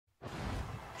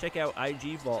Check out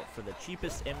IG Vault for the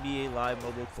cheapest NBA Live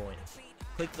mobile coins.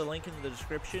 Click the link in the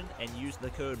description and use the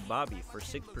code Bobby for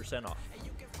 6% off.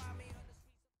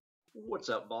 What's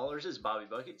up, ballers? It's Bobby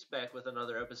Buckets back with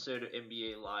another episode of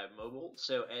NBA Live Mobile.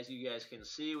 So as you guys can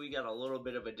see, we got a little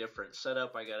bit of a different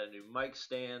setup. I got a new mic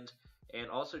stand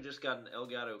and also just got an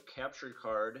Elgato capture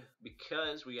card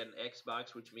because we got an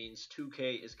Xbox, which means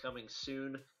 2K is coming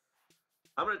soon.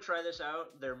 I'm going to try this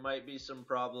out. There might be some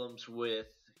problems with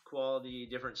quality,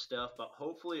 different stuff, but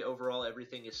hopefully overall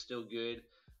everything is still good.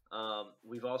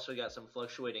 We've also got some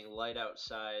fluctuating light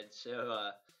outside,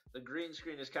 so the green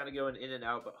screen is kind of going in and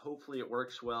out, but hopefully it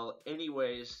works well.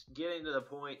 Anyways, getting to the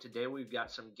point, today we've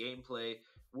got some gameplay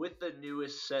with the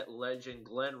newest set legend,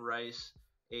 GLEN Rice,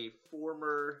 a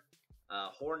former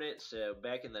Hornet, so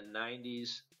back in the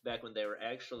 90s, back when they were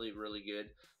actually really good.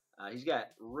 He's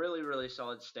got really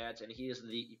solid stats, and he is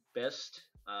the best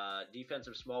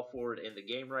defensive small forward in the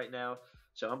game right now.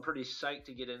 So I'm pretty psyched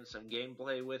to get in some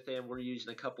gameplay with him. We're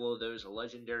using a couple of those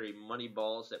legendary money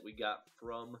balls that we got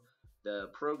from the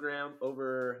program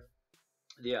over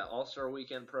the All-Star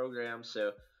Weekend program.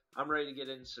 So I'm ready to get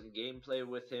in some gameplay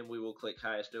with him. We will click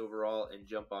highest overall and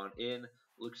jump on in.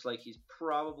 Looks like he's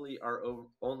probably our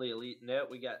only elite net.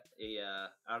 We got a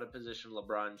out of position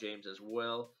LeBron James as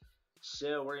well.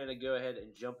 So we're going to go ahead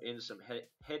and jump into some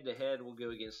head-to-head. We'll go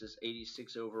against this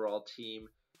 86 overall team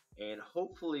and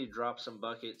hopefully drop some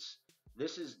buckets.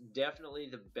 This is definitely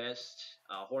the best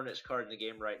Hornets card in the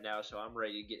game right now, so I'm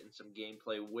ready to get in some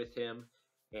gameplay with him.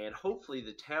 And hopefully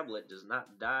the tablet does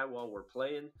not die while we're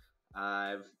playing.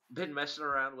 I've been messing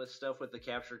around with stuff with the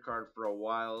capture card for a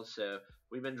while, so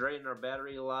we've been draining our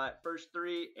battery a lot. First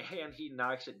three, and he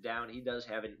knocks it down. He does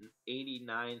have an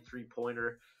 89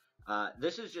 three-pointer.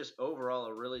 This is just overall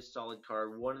a really solid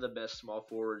card, one of the best small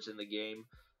forwards in the game.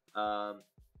 I'm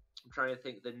trying to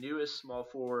think. The newest small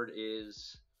forward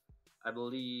is, I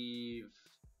believe,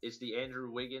 it's the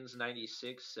Andrew Wiggins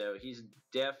 96, so he's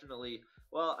definitely,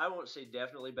 well, I won't say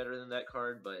definitely better than that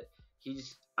card, but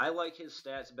I like his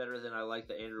stats better than I like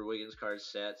the Andrew Wiggins card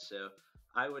stats, so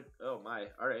I would, oh my,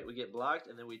 alright, we get blocked,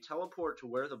 and then we teleport to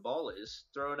where the ball is,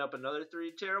 throwing up another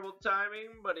three, terrible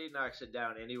timing, but he knocks it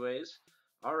down anyways.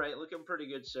 Alright, looking pretty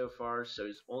good so far, so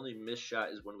his only missed shot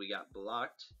is when we got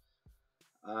blocked.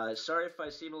 Sorry if I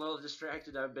seem a little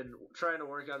distracted. I've been trying to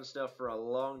work on stuff for a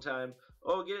long time.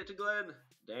 Oh, get it to Glenn.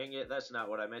 Dang it, that's not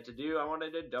what I meant to do. I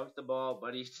wanted to dunk the ball,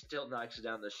 but he still knocks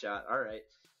down the shot. Alright.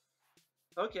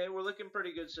 Okay, we're looking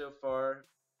pretty good so far.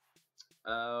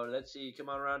 Let's see. Come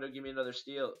on, Rondo, give me another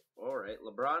steal. Alright,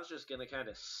 LeBron's just going to kind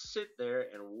of sit there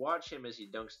and watch him as he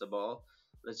dunks the ball.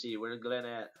 Let's see, where's Glenn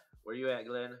at? Where you at,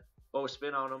 Glenn? Oh,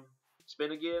 spin on him.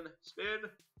 Spin again. Spin.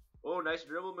 Oh, nice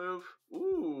dribble move.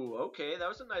 Ooh, okay. That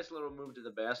was a nice little move to the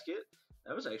basket.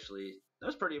 That was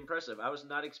pretty impressive. I was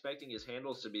not expecting his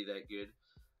handles to be that good.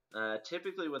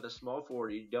 Typically with a small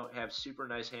forward, you don't have super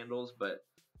nice handles, but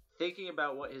thinking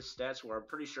about what his stats were, I'm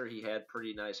pretty sure he had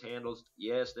pretty nice handles.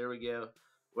 Yes, there we go.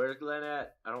 Where's Glenn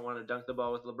at? I don't want to dunk the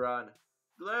ball with LeBron.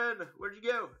 Glenn, where'd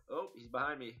you go? Oh, he's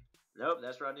behind me. Nope,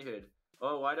 that's Rodney Hood.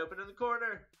 Oh, wide open in the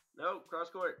corner. Nope, cross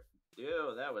court.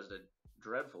 Ew, that was a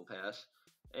dreadful pass.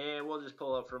 And we'll just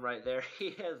pull up from right there. He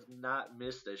has not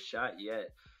missed a shot yet.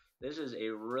 This is a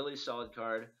really solid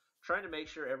card. Trying to make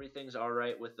sure everything's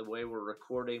alright with the way we're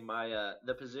recording.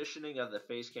 The positioning of the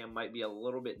face cam might be a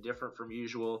little bit different from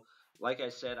usual. Like I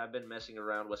said, I've been messing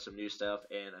around with some new stuff.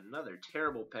 And another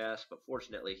terrible pass, but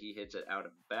fortunately he hits it out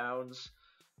of bounds.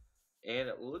 And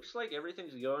it looks like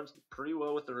everything's going pretty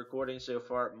well with the recording so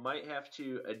far. Might have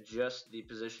to adjust the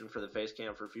position for the face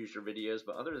cam for future videos,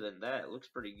 but other than that, it looks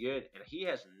pretty good. And he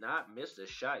has not missed a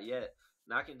shot yet,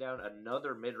 knocking down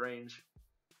another mid-range.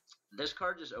 This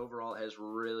card just overall has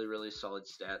really solid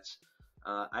stats.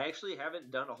 I actually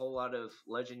haven't done a whole lot of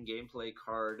Legend gameplay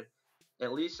card,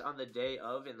 at least on the day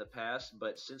of in the past,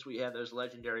 but since we had those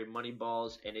legendary money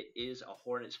balls and it is a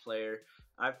Hornets player,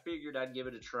 I figured I'd give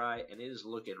it a try, and it is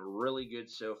looking really good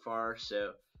so far.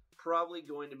 So probably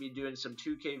going to be doing some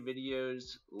 2K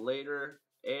videos later.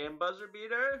 And buzzer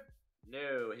beater?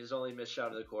 No, his only missed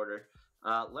shot of the quarter.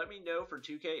 Let me know for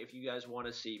 2K if you guys want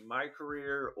to see my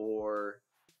career or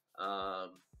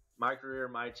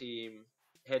my team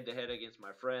head-to-head against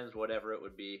my friends, whatever it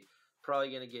would be. Probably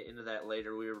going to get into that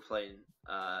later. We were playing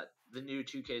the new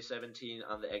 2K17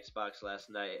 on the Xbox last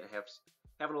night and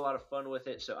having a lot of fun with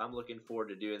it, so I'm looking forward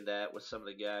to doing that with some of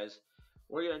the guys.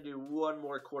 We're going to do one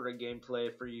more quarter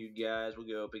gameplay for you guys. We'll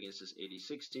go up against this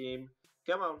 86 team.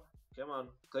 Come on,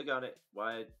 click on it.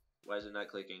 Why is it not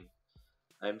clicking?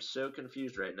 I'm so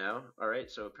confused right now. Alright,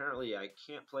 so apparently I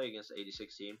can't play against the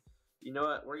 86 team. You know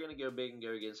what? We're going to go big and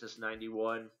go against this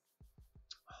 91.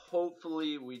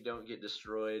 hopefully we don't get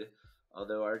destroyed.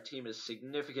 Although our team is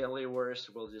significantly worse,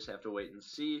 we'll just have to wait and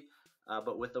see.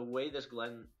 But with the way this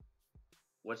Glenn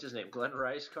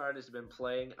Rice card has been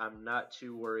playing, I'm not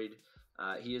too worried.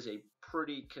 He is a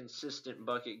pretty consistent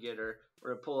bucket getter.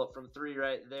 We're going to pull up from 3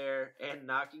 right there and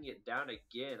knocking it down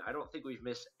again. I don't think we've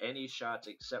missed any shots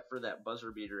except for that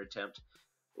buzzer beater attempt,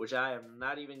 which I am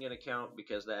not even going to count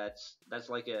because that's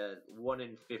like a 1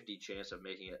 in 50 chance of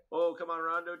making it. Oh, come on,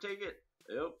 Rondo, take it.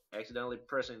 Oh, accidentally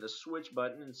pressing the switch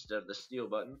button instead of the steal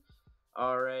button.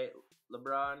 All right,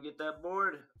 LeBron, get that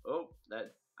board. Oh,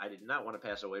 that I did not want to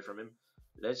pass away from him.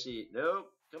 Let's see.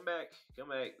 Nope. Come back. Come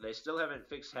back. They still haven't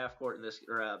fixed half court in this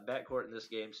or backcourt in this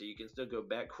game, so you can still go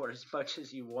backcourt as much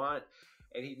as you want.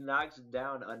 And he knocks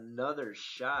down another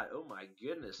shot. Oh my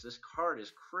goodness, this card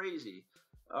is crazy.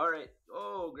 All right.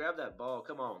 Oh, grab that ball.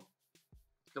 Come on.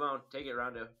 Come on. Take it,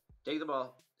 Rondo. Take the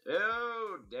ball.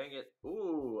 Oh, dang it.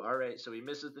 Ooh. All right. So he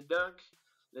misses the dunk.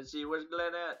 Let's see. Where's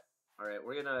Glenn at? All right.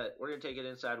 We're gonna take it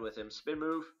inside with him. Spin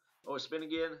move. Oh, spin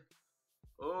again.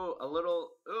 Oh, a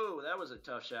little. Oh, that was a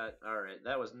tough shot. All right,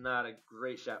 that was not a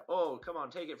great shot. Oh, come on,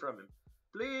 take it from him.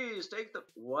 Please take the.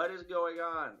 What is going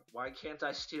on? Why can't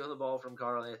I steal the ball from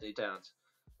Karl Anthony Towns?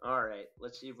 All right,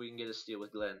 let's see if we can get a steal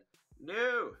with Glenn.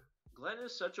 No, Glenn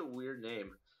is such a weird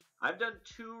name. I've done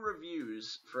 2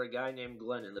 reviews for a guy named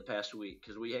Glenn in the past week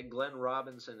because we had Glenn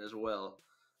Robinson as well.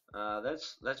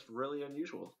 That's really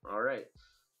unusual. All right.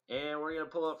 And we're going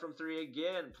to pull up from 3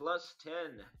 again, plus 10.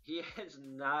 He has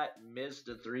not missed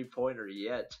a 3-pointer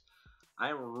yet. I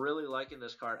am really liking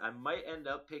this card. I might end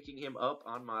up picking him up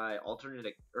on my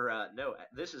alternate, no,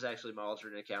 this is actually my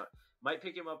alternate account. Might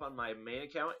pick him up on my main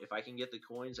account if I can get the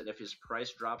coins and if his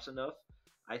price drops enough.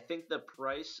 I think the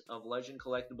price of Legend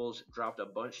Collectibles dropped a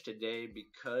bunch today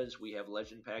because we have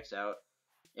Legend packs out.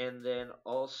 And then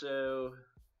also,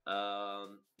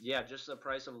 yeah, just the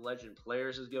price of Legend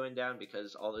players is going down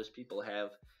because all those people have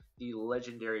the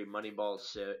legendary money balls.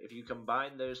 So if you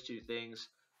combine those 2 things,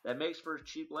 that makes for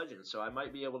cheap Legends. So I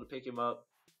might be able to pick him up.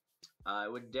 I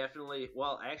would definitely,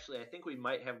 well, actually, I think we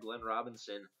might have Glenn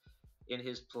Robinson in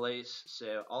his place.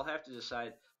 So I'll have to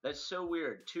decide. That's so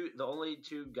weird. The only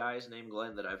 2 guys named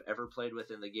Glenn that I've ever played with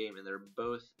in the game, and they're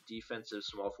both defensive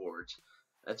small forwards.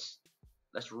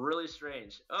 That's really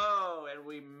strange. Oh, and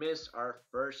we missed our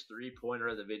first 3-pointer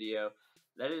of the video.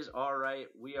 That is all right.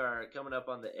 We are coming up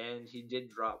on the end. He did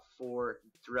drop 4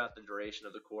 throughout the duration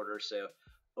of the quarter. So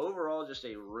overall, just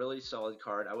a really solid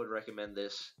card. I would recommend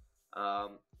this.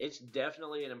 It's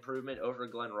definitely an improvement over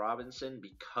Glenn Robinson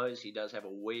because he does have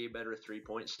a way better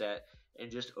 3-point stat and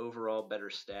just overall better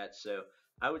stats. So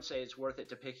I would say it's worth it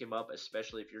to pick him up,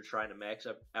 especially if you're trying to max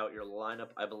out your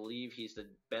lineup. I believe he's the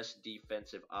best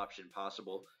defensive option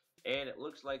possible. And it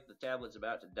looks like the tablet's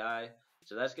about to die.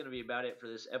 So that's going to be about it for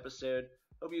this episode.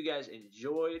 Hope you guys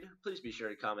enjoyed. Please be sure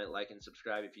to comment, like, and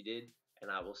subscribe if you did. And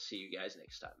I will see you guys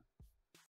next time.